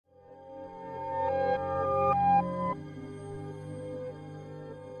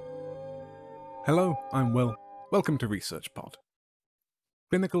Hello, I'm Will. Welcome to ResearchPod.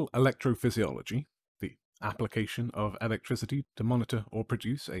 Clinical electrophysiology, the application of electricity to monitor or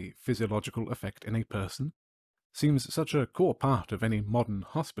produce a physiological effect in a person, seems such a core part of any modern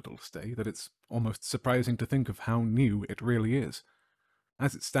hospital stay that it's almost surprising to think of how new it really is.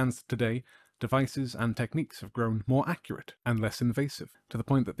 As it stands today, devices and techniques have grown more accurate and less invasive, to the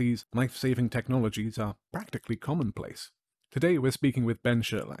point that these life-saving technologies are practically commonplace. Today we're speaking with Ben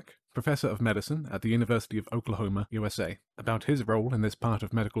Scherlag, Professor of Medicine at the University of Oklahoma, USA, about his role in this part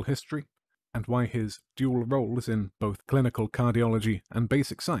of medical history, and why his dual roles in both clinical cardiology and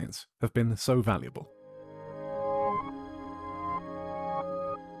basic science have been so valuable.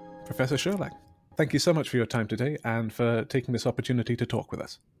 Professor Scherlag, thank you so much for your time today and for taking this opportunity to talk with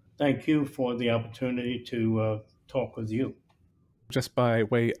us. Thank you for the opportunity to talk with you. Just by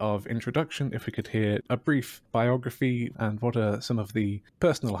way of introduction, if we could hear a brief biography and what are some of the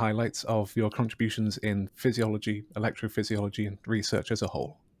personal highlights of your contributions in physiology, electrophysiology, and research as a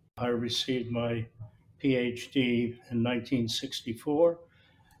whole. I received my PhD in 1964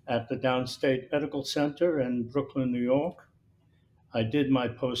 at the Downstate Medical Center in Brooklyn, New York. I did my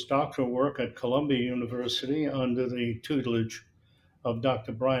postdoctoral work at Columbia University under the tutelage of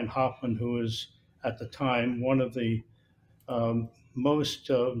Dr. Brian Hoffman, who was at the time one of the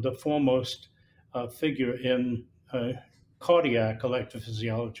foremost figure in cardiac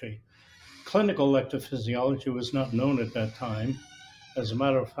electrophysiology. Clinical electrophysiology was not known at that time. As a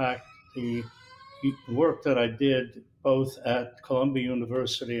matter of fact, the work that I did both at Columbia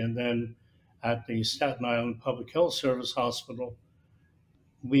University and then at the Staten Island Public Health Service Hospital,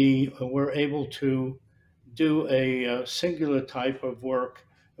 we were able to do a singular type of work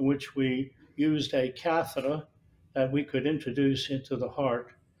in which we used a catheter that we could introduce into the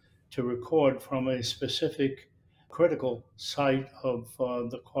heart to record from a specific critical site of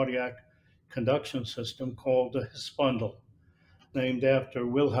the cardiac conduction system called the His bundle, named after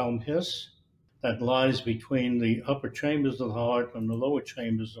Wilhelm His, that lies between the upper chambers of the heart and the lower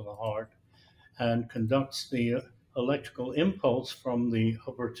chambers of the heart and conducts the electrical impulse from the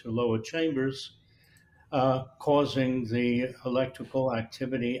upper to lower chambers, causing the electrical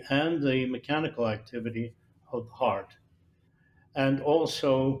activity and the mechanical activity of the heart. And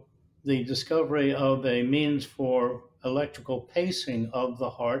also the discovery of a means for electrical pacing of the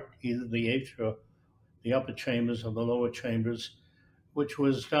heart, either the atria, the upper chambers or the lower chambers, which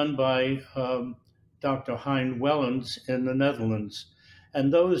was done by Dr. Hein Wellens in the Netherlands.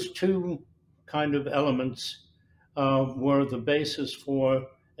 And those two kind of elements were the basis for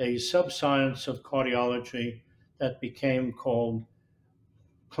a subscience of cardiology that became called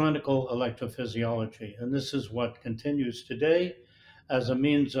clinical electrophysiology. And this is what continues today as a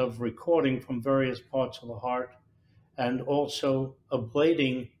means of recording from various parts of the heart and also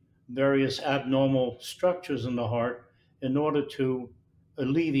ablating various abnormal structures in the heart in order to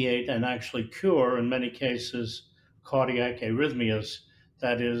alleviate and actually cure, in many cases, cardiac arrhythmias,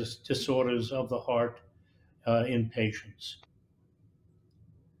 that is, disorders of the heart in patients.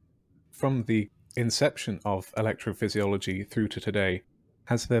 From the inception of electrophysiology through to today,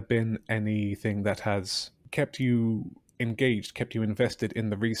 has there been anything that has kept you engaged, kept you invested in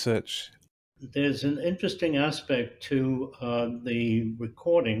the research? There's an interesting aspect to the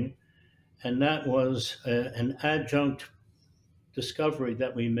recording, and that was an adjunct discovery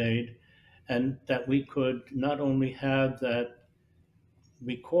that we made, and that we could not only have that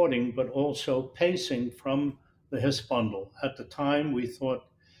recording, but also pacing from the His bundle. At the time, we thought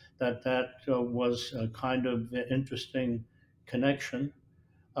that was a kind of interesting connection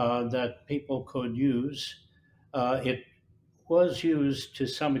that people could use. It was used to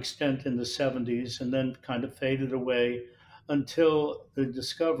some extent in the 70s and then kind of faded away until the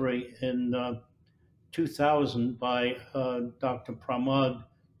discovery in 2000 by Dr. Pramod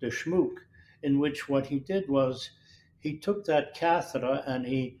Deshmukh, in which what he did was he took that catheter and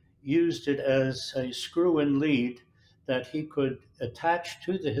he used it as a screw-in lead that he could attach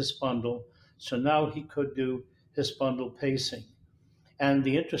to the His bundle. So now he could do His bundle pacing. And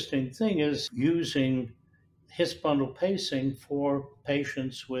the interesting thing is using His bundle pacing for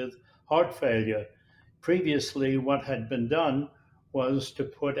patients with heart failure. Previously, what had been done was to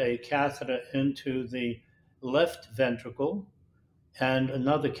put a catheter into the left ventricle and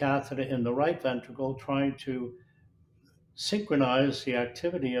another catheter in the right ventricle, trying to synchronize the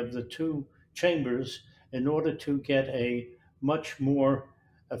activity of the two chambers in order to get a much more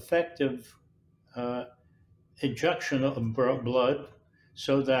effective injection of blood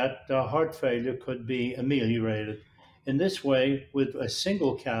so that heart failure could be ameliorated. In this way, with a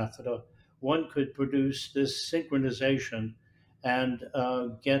single catheter, one could produce this synchronization and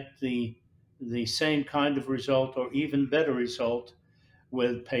get the the same kind of result or even better result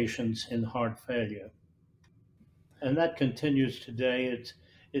with patients in heart failure. And that continues today.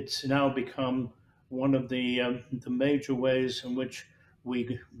 It's now become one of the major ways in which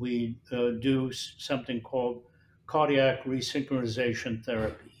we do something called cardiac resynchronization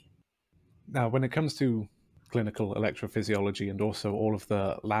therapy. Now, when it comes to clinical electrophysiology and also all of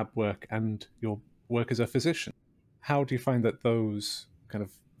the lab work and your work as a physician, how do you find that those kind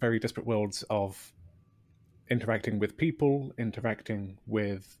of very disparate worlds of interacting with people, interacting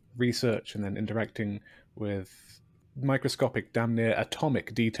with research, and then interacting with microscopic, damn near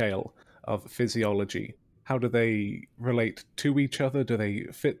atomic detail of physiology, how do they relate to each other? Do they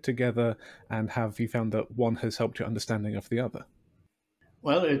fit together? And have you found that one has helped your understanding of the other?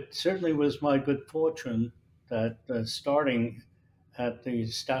 Well, it certainly was my good fortune that starting at the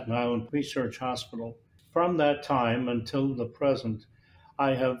Staten Island Research Hospital, from that time until the present,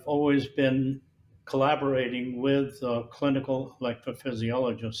 I have always been collaborating with clinical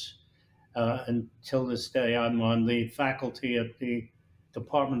electrophysiologists. Until this day, I'm on the faculty at the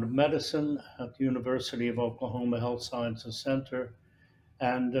Department of Medicine at the University of Oklahoma Health Sciences Center,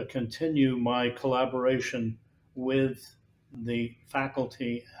 and continue my collaboration with the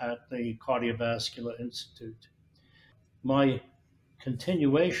faculty at the Cardiovascular Institute. My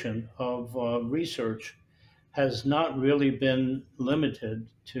continuation of research has not really been limited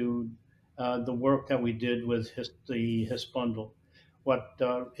to the work that we did with the HIS bundle. What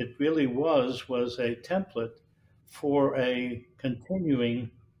it really was a template for a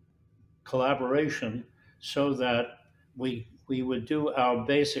continuing collaboration so that we would do our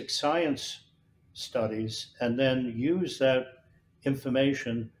basic science studies and then use that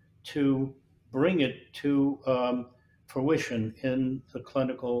information to bring it to fruition in the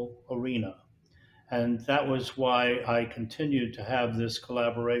clinical arena. And that was why I continued to have this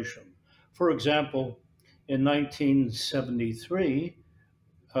collaboration. For example, in 1973,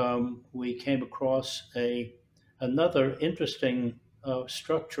 we came across another interesting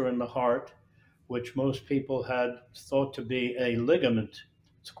structure in the heart, which most people had thought to be a ligament.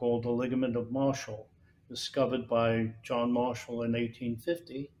 It's called the ligament of Marshall, discovered by John Marshall in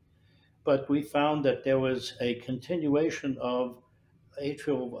 1850. But we found that there was a continuation of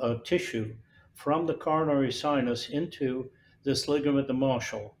atrial tissue from the coronary sinus into this ligament of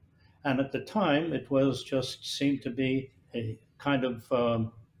Marshall. And at the time, it was just seemed to be a kind of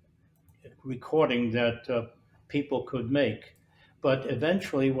recording that people could make. But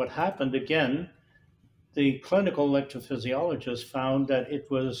eventually, what happened again, the clinical electrophysiologist found that it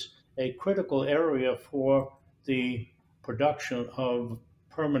was a critical area for the production of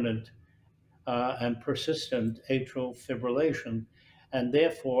permanent and persistent atrial fibrillation. And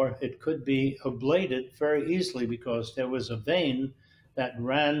therefore, it could be ablated very easily because there was a vein that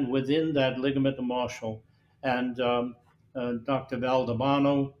ran within that ligament of Marshall. And Dr.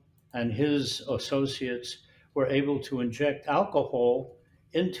 Valdemano and his associates were able to inject alcohol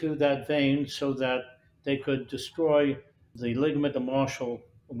into that vein so that they could destroy the ligament of Marshall.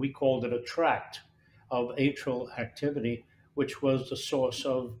 We called it a tract of atrial activity, which was the source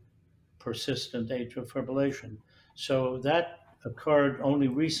of persistent atrial fibrillation. So that occurred only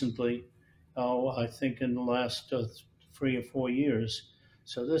recently, I think in the last 3 or 4 years.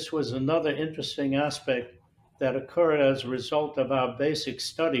 So this was another interesting aspect that occurred as a result of our basic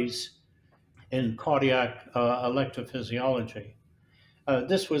studies in cardiac electrophysiology.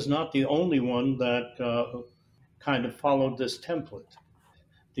 This was not the only one that kind of followed this template.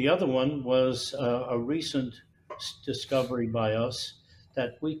 The other one was a recent discovery by us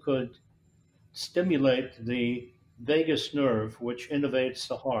that we could stimulate the vagus nerve, which innervates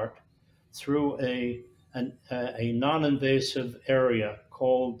the heart, through a non-invasive area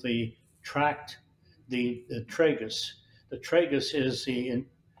called the tract, the tragus. The tragus is the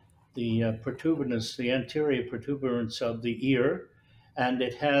protuberance, the anterior protuberance of the ear, and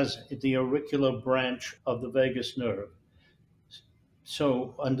it has the auricular branch of the vagus nerve.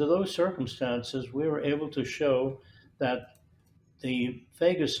 So, under those circumstances, we were able to show that the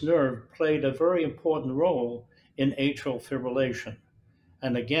vagus nerve played a very important role in atrial fibrillation.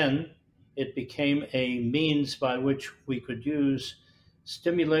 And again, it became a means by which we could use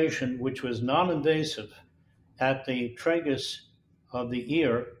stimulation, which was non invasive, at the tragus of the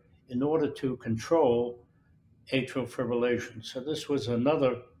ear in order to control atrial fibrillation. So, this was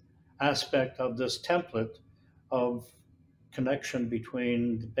another aspect of this template of connection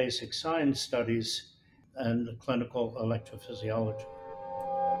between the basic science studies and the clinical electrophysiology.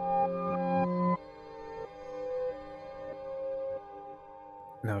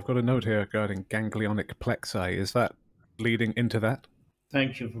 Now, I've got a note here regarding ganglionic plexi. Is that leading into that?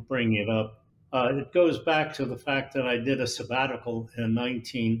 Thank you for bringing it up. It goes back to the fact that I did a sabbatical in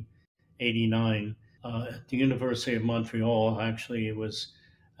 1989 at the University of Montreal. Actually, it was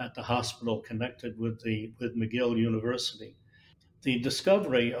at the hospital connected with McGill University. The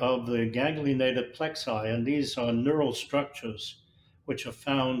discovery of the ganglionated plexi, and these are neural structures which are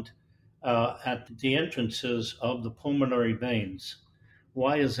found at the entrances of the pulmonary veins.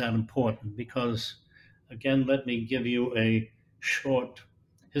 Why is that important? Because, again, let me give you a short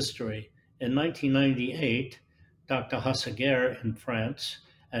history. In 1998, Dr. Hasseguer in France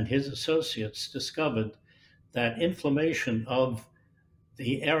and his associates discovered that inflammation of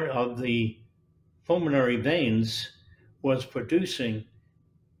the area of the pulmonary veins was producing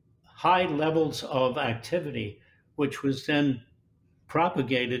high levels of activity, which was then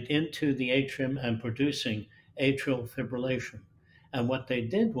propagated into the atrium and producing atrial fibrillation. And what they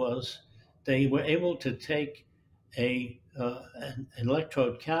did was they were able to take an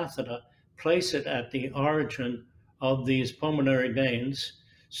electrode catheter, place it at the origin of these pulmonary veins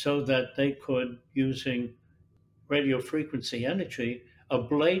so that they could, using radiofrequency energy,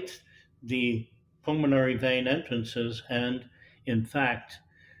 ablate the pulmonary vein entrances. And in fact,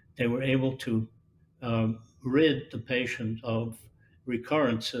 they were able to rid the patient of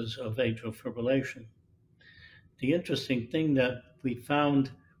recurrences of atrial fibrillation. The interesting thing that we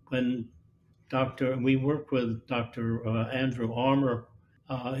found when we worked with Dr. Andrew Armour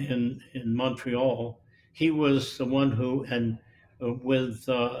in Montreal. He was the one who, and with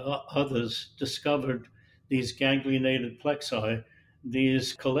others, discovered these ganglionated plexi,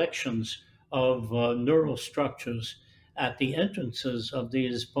 these collections of neural structures at the entrances of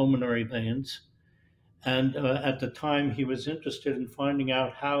these pulmonary veins. And at the time, he was interested in finding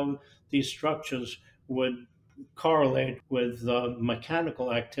out how these structures would correlate with the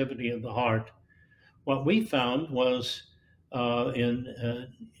mechanical activity of the heart. What we found was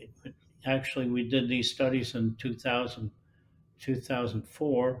actually, we did these studies in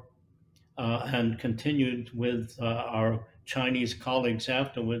 2004, and continued with our Chinese colleagues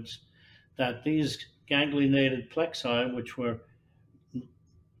afterwards, that these ganglionated plexi, which were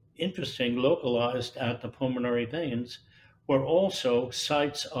interesting, localized at the pulmonary veins, were also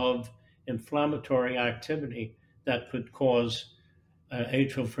sites of inflammatory activity that could cause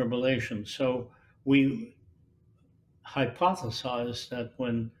atrial fibrillation. So we hypothesized that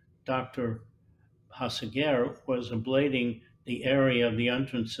when Dr. Hasseguer was ablating the area of the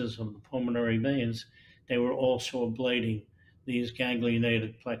entrances of the pulmonary veins, they were also ablating these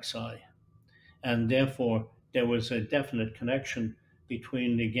ganglionated plexi. And therefore, there was a definite connection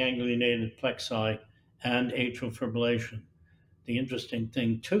between the ganglionated plexi and atrial fibrillation. The interesting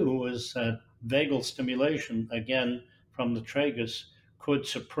thing, too, is that vagal stimulation, again, from the tragus, could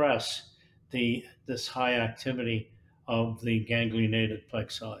suppress this high activity of the ganglionated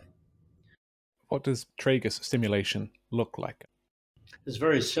plexi. What does tragus stimulation look like? It's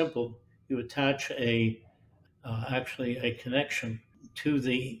very simple. You attach actually a connection to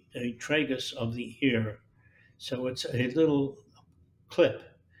the tragus of the ear. So it's a little clip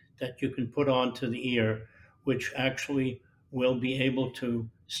that you can put onto the ear, which actually will be able to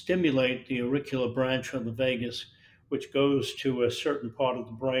stimulate the auricular branch of the vagus, which goes to a certain part of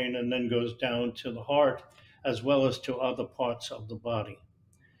the brain and then goes down to the heart, as well as to other parts of the body.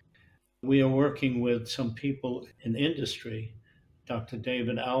 We are working with some people in industry, Dr.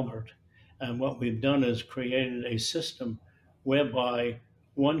 David Albert, and what we've done is created a system whereby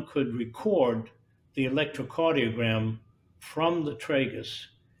one could record the electrocardiogram from the tragus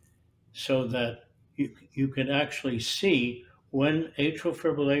so that you can actually see when atrial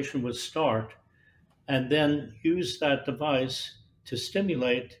fibrillation would start, and then use that device to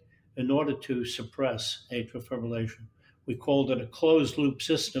stimulate in order to suppress atrial fibrillation. We called it a closed loop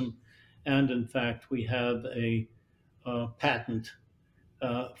system, and in fact, we have a patent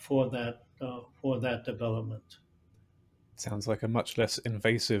for that development. Sounds like a much less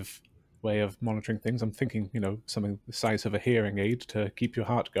invasive way of monitoring things. I'm thinking, something the size of a hearing aid to keep your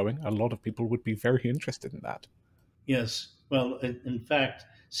heart going. A lot of people would be very interested in that. Yes. Well, in fact,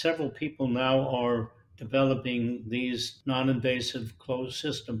 several people now are developing these non-invasive closed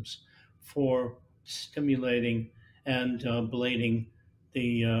systems for stimulating and ablating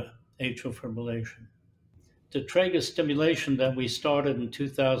the atrial fibrillation. The tragus stimulation that we started in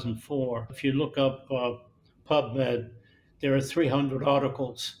 2004, if you look up PubMed, there are 300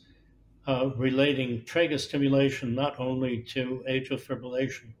 articles relating tragus stimulation not only to atrial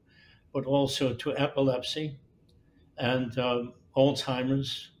fibrillation, but also to epilepsy and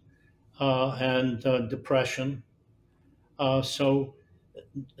Alzheimer's and depression. So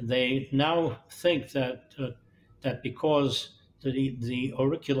they now think that because the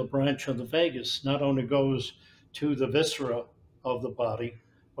auricular branch of the vagus not only goes to the viscera of the body,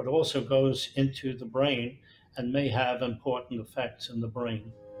 but also goes into the brain and may have important effects in the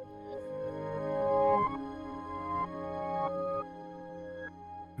brain.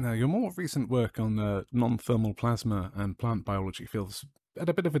 Now, your more recent work on non-thermal plasma and plant biology feels at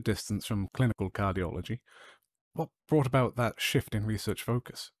a bit of a distance from clinical cardiology. What brought about that shift in research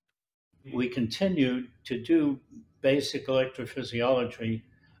focus? We continued to do basic electrophysiology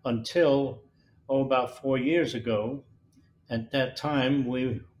until, about 4 years ago. At that time,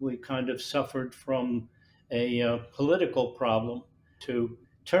 we kind of suffered from a political problem to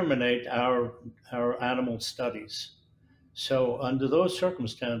terminate our animal studies. So, under those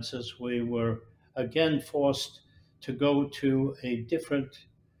circumstances, we were again forced to go to a different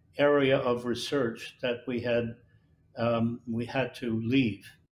area of research that we had to leave.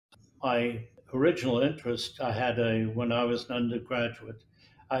 My original interest when I was an undergraduate,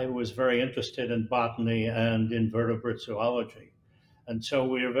 I was very interested in botany and invertebrate zoology. And so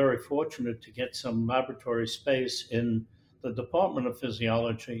we are very fortunate to get some laboratory space in the Department of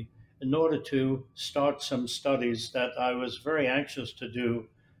Physiology in order to start some studies that I was very anxious to do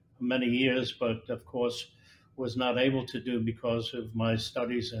for many years, but of course was not able to do because of my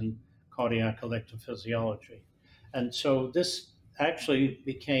studies in cardiac electrophysiology. And so this actually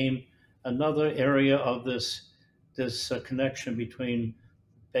became another area of this connection between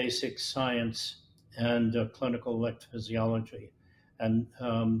basic science and clinical electrophysiology. And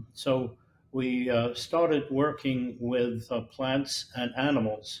so we started working with plants and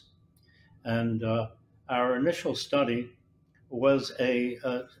animals. And our initial study was I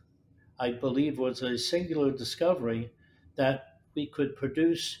believe, was a singular discovery that we could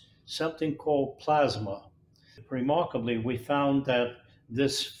produce something called plasma. Remarkably, we found that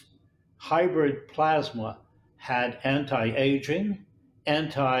this hybrid plasma had anti-aging,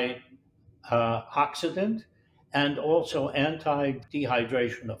 antioxidant, and also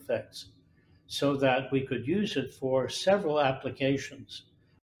anti-dehydration effects, so that we could use it for several applications.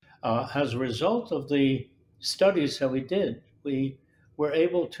 As a result of the studies that we did, we were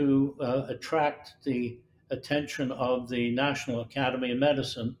able to attract the attention of the National Academy of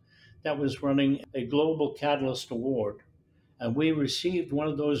Medicine that was running a Global Catalyst Award. And we received one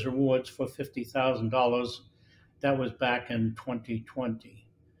of those awards for $50,000. That was back in 2020.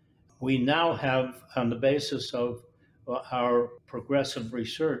 We now have, on the basis of our progressive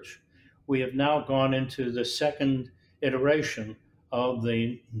research, we have now gone into the second iteration of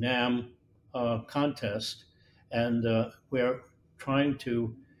the NAM contest, and we're trying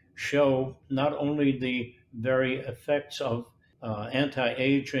to show not only the very effects of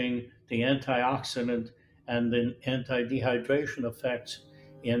anti-aging, the antioxidant, and the anti-dehydration effects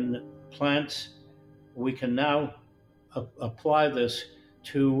in plants. We can now apply this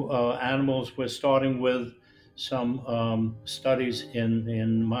to animals. We're starting with some studies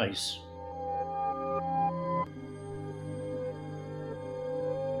in mice.